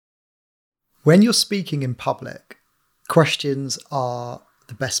When you're speaking in public, questions are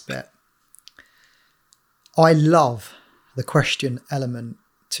the best bit. I love the question element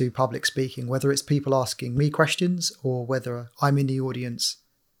to public speaking, whether it's people asking me questions or whether I'm in the audience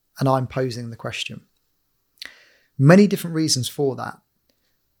and I'm posing the question. Many different reasons for that.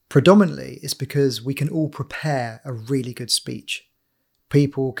 Predominantly, it's because we can all prepare a really good speech.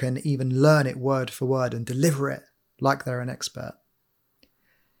 People can even learn it word for word and deliver it like they're an expert.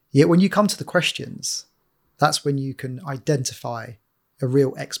 Yet when you come to the questions, that's when you can identify a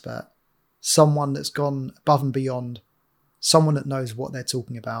real expert, someone that's gone above and beyond, someone that knows what they're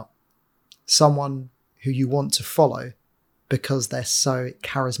talking about, someone who you want to follow because they're so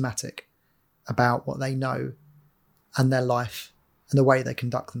charismatic about what they know and their life and the way they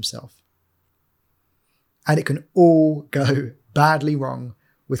conduct themselves. And it can all go badly wrong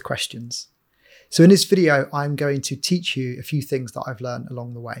with questions. So in this video, I'm going to teach you a few things that I've learned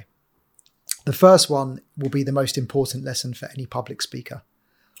along the way. The first one will be the most important lesson for any public speaker.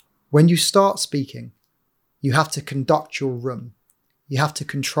 When you start speaking, you have to conduct your room, you have to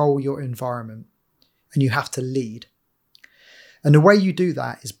control your environment, and you have to lead. And the way you do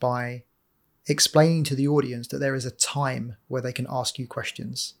that is by explaining to the audience that there is a time where they can ask you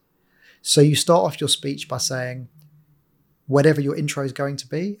questions. So you start off your speech by saying whatever your intro is going to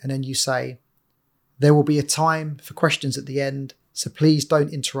be, and then you say, there will be a time for questions at the end, so please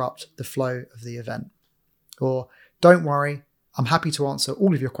don't interrupt the flow of the event. Or, don't worry, I'm happy to answer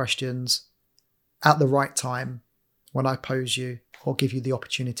all of your questions at the right time when I pose you or give you the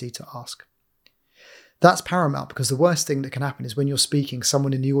opportunity to ask. That's paramount, because the worst thing that can happen is when you're speaking,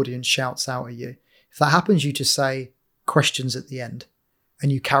 someone in the audience shouts out at you. If that happens, you just say questions at the end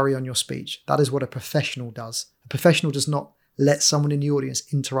and you carry on your speech. That is what a professional does. A professional does not let someone in the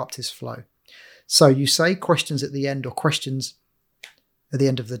audience interrupt his flow. So you say questions at the end, or questions at the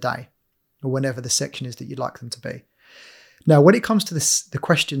end of the day, or whenever the section is that you'd like them to be. Now, when it comes to the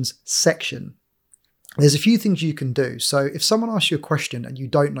questions section, there's a few things you can do. So if someone asks you a question and you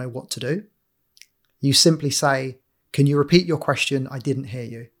don't know what to do, you simply say, can you repeat your question? I didn't hear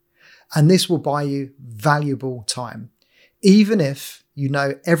you. And this will buy you valuable time. Even if you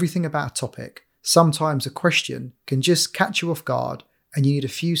know everything about a topic, sometimes a question can just catch you off guard and you need a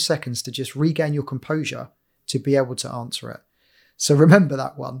few seconds to just regain your composure to be able to answer it. So remember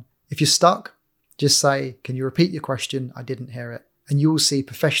that one. If you're stuck, just say, can you repeat your question? I didn't hear it. And you will see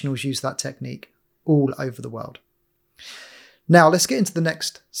professionals use that technique all over the world. Now, let's get into the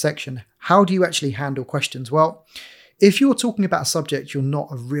next section. How do you actually handle questions? Well, if you're talking about a subject you're not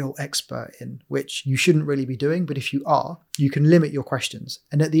a real expert in, which you shouldn't really be doing, but if you are, you can limit your questions.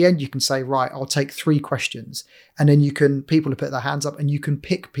 And at the end, you can say, right, I'll take 3 questions. And then people will put their hands up and you can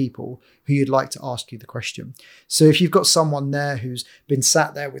pick people who you'd like to ask you the question. So if you've got someone there who's been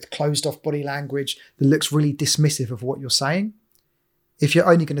sat there with closed off body language that looks really dismissive of what you're saying, if you're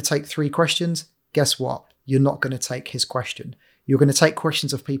only going to take 3 questions, guess what? You're not going to take his question. You're going to take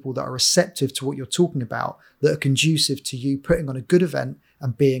questions of people that are receptive to what you're talking about, that are conducive to you putting on a good event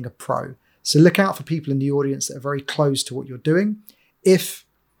and being a pro. So look out for people in the audience that are very close to what you're doing if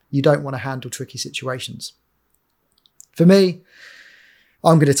you don't want to handle tricky situations. For me,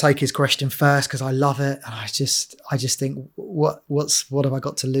 I'm going to take his question first because I love it. And I just think, what have I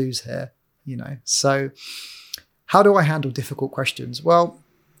got to lose here? So how do I handle difficult questions? Well,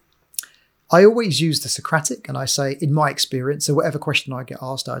 I always use the Socratic, and I say, in my experience, so whatever question I get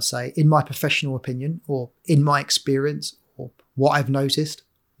asked, I'd say, in my professional opinion, or in my experience, or what I've noticed,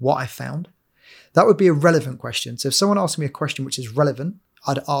 what I've found. That would be a relevant question. So if someone asks me a question which is relevant,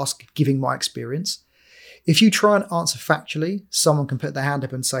 I'd ask, giving my experience. If you try and answer factually, someone can put their hand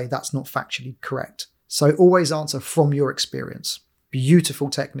up and say, that's not factually correct. So always answer from your experience. Beautiful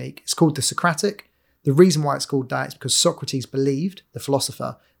technique. It's called the Socratic. The reason why it's called that is because Socrates believed, the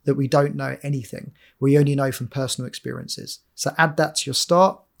philosopher, that we don't know anything. We only know from personal experiences. So add that to your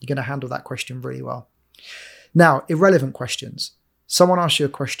start. You're going to handle that question really well. Now, irrelevant questions. Someone asks you a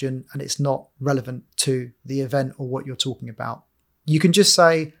question and it's not relevant to the event or what you're talking about. You can just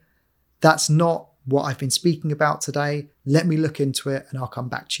say, that's not what I've been speaking about today. Let me look into it and I'll come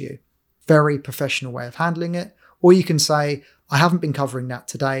back to you. Very professional way of handling it. Or you can say, I haven't been covering that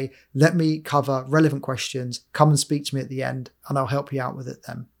today. Let me cover relevant questions. Come and speak to me at the end and I'll help you out with it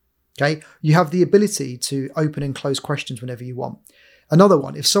then. Okay. You have the ability to open and close questions whenever you want. Another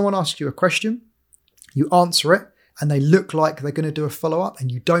one, if someone asks you a question, you answer it and they look like they're going to do a follow-up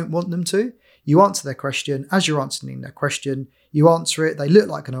and you don't want them to, you answer their question. As you're answering their question, you answer it. They look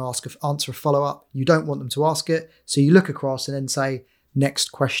like they're going to answer a follow-up. You don't want them to ask it. So you look across and then say,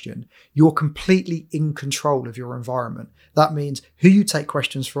 next question. You're completely in control of your environment. That means who you take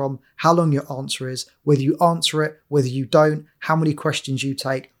questions from, how long your answer is, whether you answer it, whether you don't, how many questions you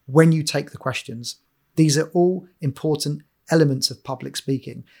take, when you take the questions. These are all important elements of public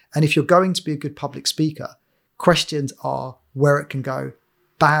speaking. And if you're going to be a good public speaker, questions are where it can go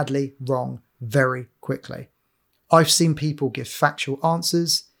badly wrong very quickly. I've seen people give factual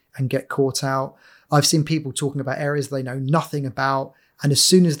answers and get caught out. I've seen people talking about areas they know nothing about, and as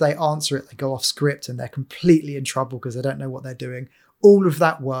soon as they answer it, they go off script and they're completely in trouble because they don't know what they're doing. All of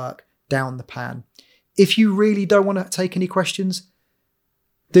that work down the pan. If you really don't want to take any questions,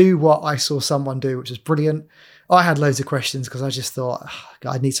 do what I saw someone do, which was brilliant. I had loads of questions because I just thought,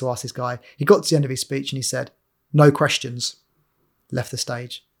 I need to ask this guy. He got to the end of his speech and he said, "No questions." Left the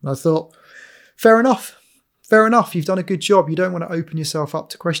stage. And I thought, fair enough. Fair enough. You've done a good job. You don't want to open yourself up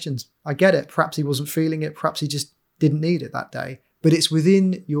to questions. I get it. Perhaps he wasn't feeling it. Perhaps he just didn't need it that day. But it's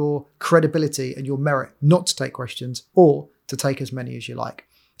within your credibility and your merit not to take questions or to take as many as you like.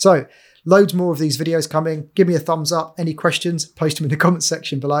 So loads more of these videos coming. Give me a thumbs up. Any questions, post them in the comment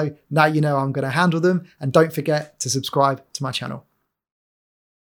section below. Now you know I'm going to handle them. And don't forget to subscribe to my channel.